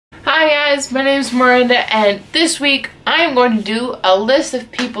guys, my name is Miranda, and this week I am going to do a list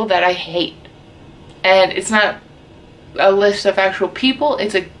of people that I hate. And it's not a list of actual people,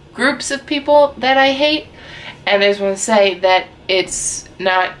 it's a groups of people that I hate. And I just want to say that it's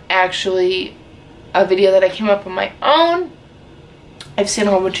not actually a video that I came up on my own. I've seen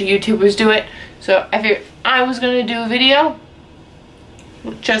a whole bunch of YouTubers do it, so I figured I was going to do a video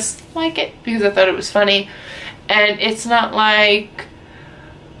just like it because I thought it was funny. And it's not like,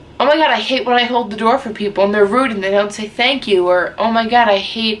 oh my god, I hate when I hold the door for people and they're rude and they don't say thank you, or oh my god, I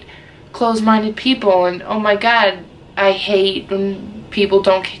hate closed-minded people, and oh my god, I hate when people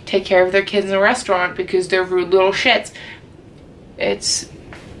don't take care of their kids in a restaurant because they're rude little shits. It's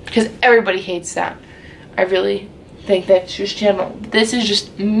because everybody hates that. I really think that's just general. This is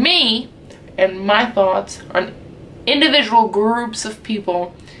just me and my thoughts on individual groups of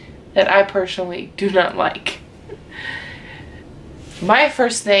people that I personally do not like. My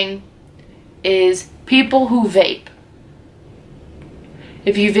first thing is people who vape.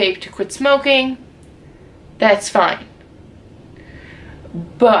 If you vape to quit smoking, that's fine.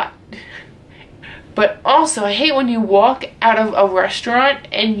 But also I hate when you walk out of a restaurant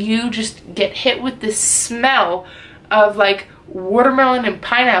and you just get hit with this smell of like watermelon and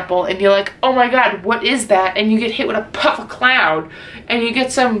pineapple, and you're like, oh my god, what is that? And you get hit with a puff of cloud, and you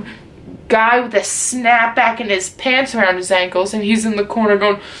get some guy with a snapback in his pants around his ankles, and he's in the corner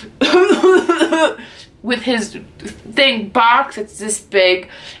going with his thing box that's this big,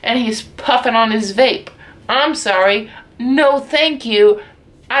 and he's puffing on his vape. I'm sorry, no thank you,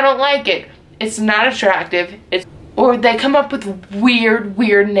 I don't like it. It's not attractive. Or they come up with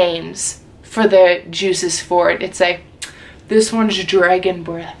weird names for the juices for it. It's like, this one's dragon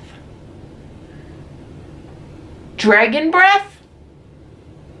breath. Dragon breath?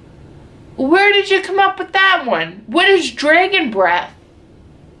 Where did you come up with that one? What is dragon breath?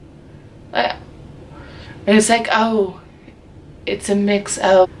 And it's like, oh, it's a mix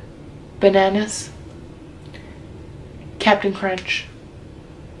of bananas, Captain Crunch,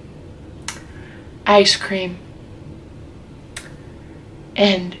 ice cream,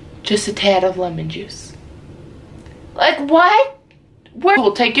 and just a tad of lemon juice. Like, what? Where?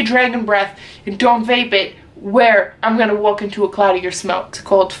 We'll take your dragon breath and don't vape it, where I'm gonna walk into a cloud of your smoke. It's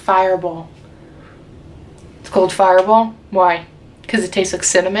called Fireball. It's called Fireball? Why? Because it tastes like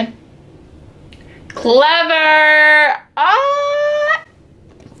cinnamon? Clever! Ah!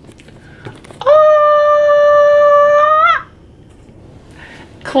 Ah!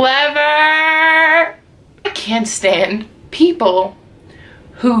 Clever! I can't stand people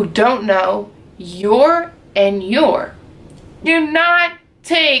who don't know your and your. Do not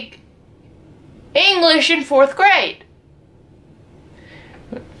take English in 4th grade.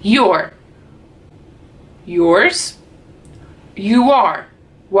 Your. Yours. You are.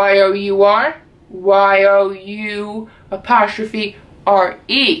 Y-O-U-R. Y-O-U apostrophe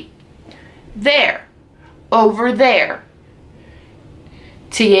R-E. There. Over there.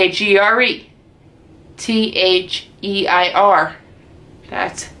 T-H-E-R-E. T-H-E-I-R.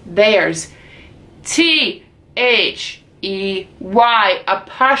 That's theirs. T-H-E-Y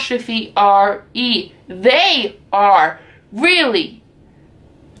apostrophe R-E. They are. Really?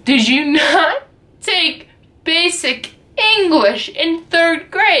 Did you not take basic English in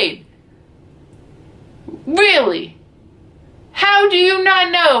 3rd grade? Really? How do you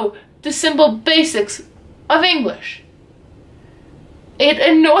not know the simple basics of English? It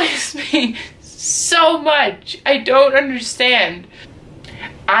annoys me so much. I don't understand.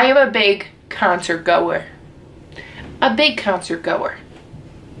 I am a big concert goer. A big concert goer.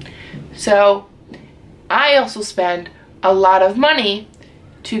 So I also spend a lot of money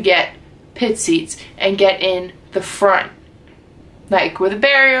to get pit seats and get in the front, like where the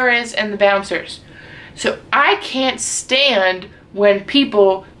barrier is and the bouncers. So I can't stand when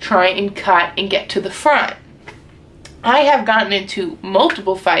people try and cut and get to the front. I have gotten into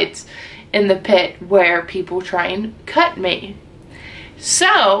multiple fights in the pit where people try and cut me.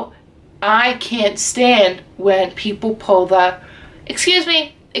 So I can't stand when people pull the, excuse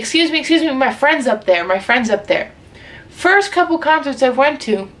me, my friend's up there, my friend's up there. First couple concerts I went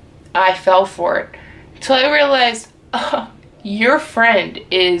to, I fell for it. Until I realized, oh, your friend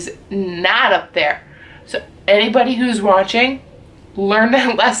is not up there. So anybody who's watching, learn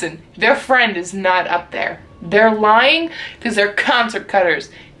that lesson. Their friend is not up there. They're lying because they're concert cutters.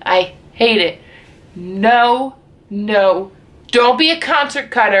 I hate it. No, no. Don't be a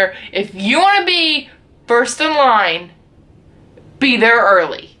concert cutter. If you want to be first in line, be there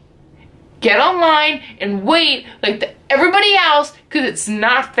early. Get online and wait like everybody else, because it's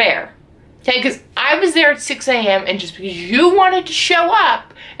not fair. Okay, because I was there at 6 a.m. and just because you wanted to show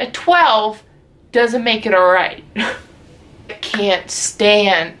up at 12 doesn't make it alright. I can't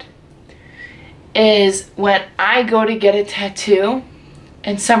stand is when I go to get a tattoo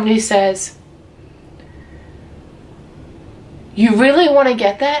and somebody says, "You really want to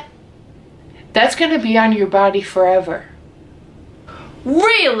get that? That's going to be on your body forever."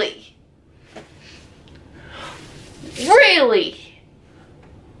 Really? Really?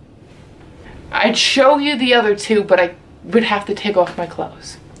 I'd show you the other two, but I would have to take off my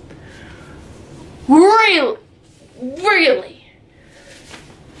clothes. Really? Really?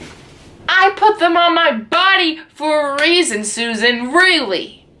 I put them on my body for a reason, Susan.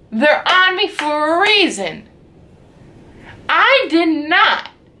 Really? They're on me for a reason. I did not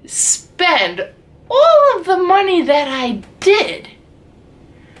spend all of the money that I did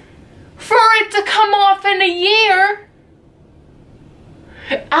for it to come off in a year.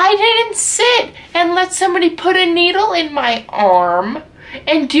 I didn't sit and let somebody put a needle in my arm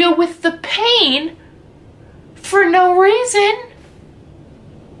and deal with the pain for no reason.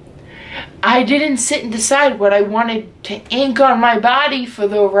 I didn't sit and decide what I wanted to ink on my body for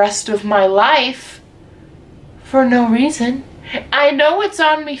the rest of my life for no reason. I know it's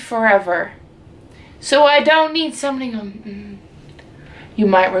on me forever, so I don't need something. You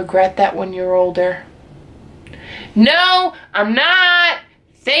might regret that when you're older. No, I'm not.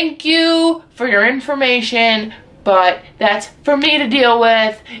 Thank you for your information, but that's for me to deal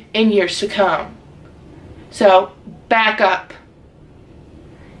with in years to come. So, back up.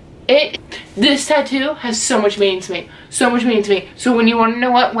 This tattoo has so much meaning to me. So much meaning to me. So when you want to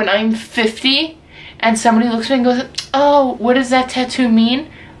know what, when I'm 50 and somebody looks at me and goes, "Oh, what does that tattoo mean?"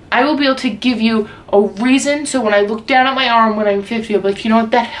 I will be able to give you a reason. So when I look down at my arm when I'm 50, I'll be like, you know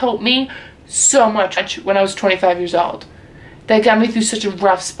what, that helped me so much when I was 25 years old. That got me through such a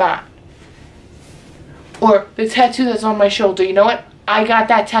rough spot. Or the tattoo that's on my shoulder, you know what? I got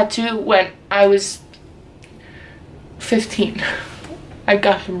that tattoo when I was 15. I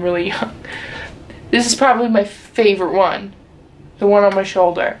got them really young. This is probably my favorite one. The one on my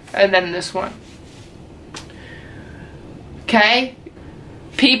shoulder. And then this one. Okay?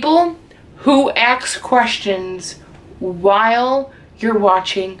 People who ask questions while you're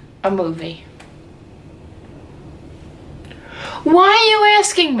watching a movie. Why are you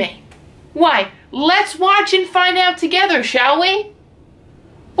asking me? Why? Let's watch and find out together, shall we?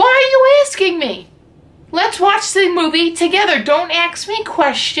 Why are you asking me? Let's watch the movie together. Don't ask me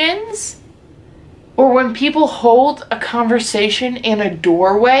questions. Or when people hold a conversation in a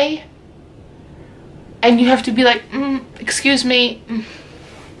doorway and you have to be like, excuse me,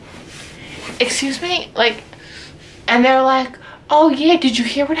 excuse me? Like, and they're like, "Oh yeah, did you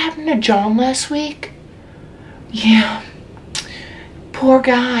hear what happened to John last week?" "Yeah. Poor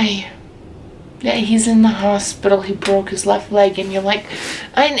guy. Yeah, he's in the hospital. He broke his left leg." And you're like,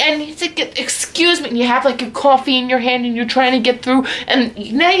 I need to get, excuse me. And you have like your coffee in your hand and you're trying to get through. And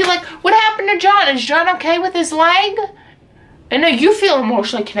now you're like, "What happened to John? Is John okay with his leg?" And now you feel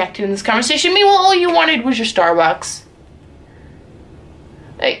emotionally connected in this conversation. Meanwhile, all you wanted was your Starbucks.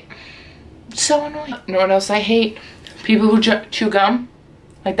 Like, so annoying. You know what else I hate? People who chew gum.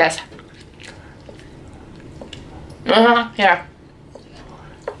 Like this. Yeah.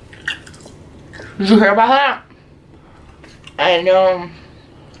 Did you hear about that? I know.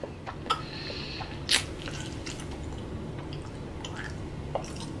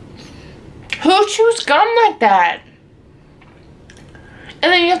 Who chews gum like that?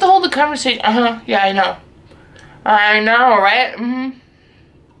 And then you have to hold the conversation. Yeah, I know. I know, right?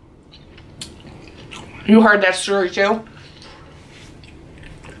 You heard that story too?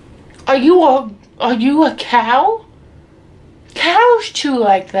 Are you a cow? Cows chew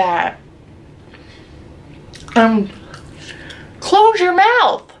like that. Close your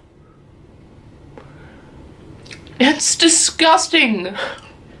mouth. It's disgusting.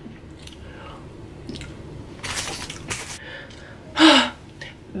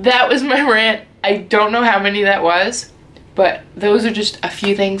 That was my rant. I don't know how many that was, but those are just a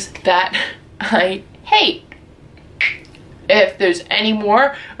few things that I hate. If there's any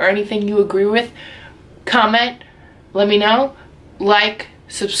more or anything you agree with, comment, let me know, like,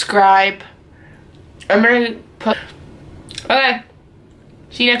 subscribe. I'm gonna put, okay,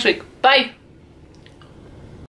 see you next week, bye.